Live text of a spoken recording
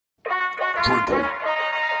Drako.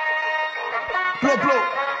 Blow, blow.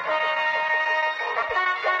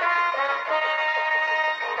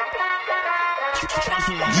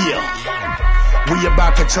 Yeah. We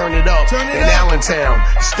about to turn it up in Allentown.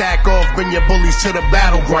 Stack off, bring your bullies to the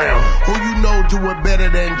battleground. Who you know do it better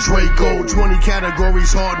than Drako? 20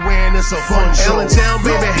 categories, hardware, and it's a fun show. Allentown,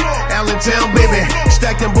 baby. Allentown, baby.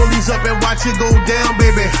 Stack them bullies up and watch it go down,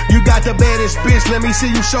 baby. You got the baddest bitch, let me see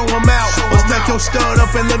you show them out. Or stack your stud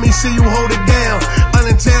up and let me see you hold it down.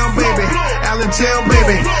 Allentown, baby. Allentown,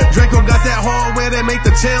 baby. Drako got that hardware that make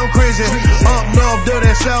the town crazy. Up north, down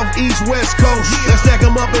that south, east, west coast. Let's stack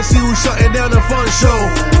them up and see who's shutting down the fun show.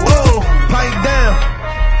 Oh, pipe down.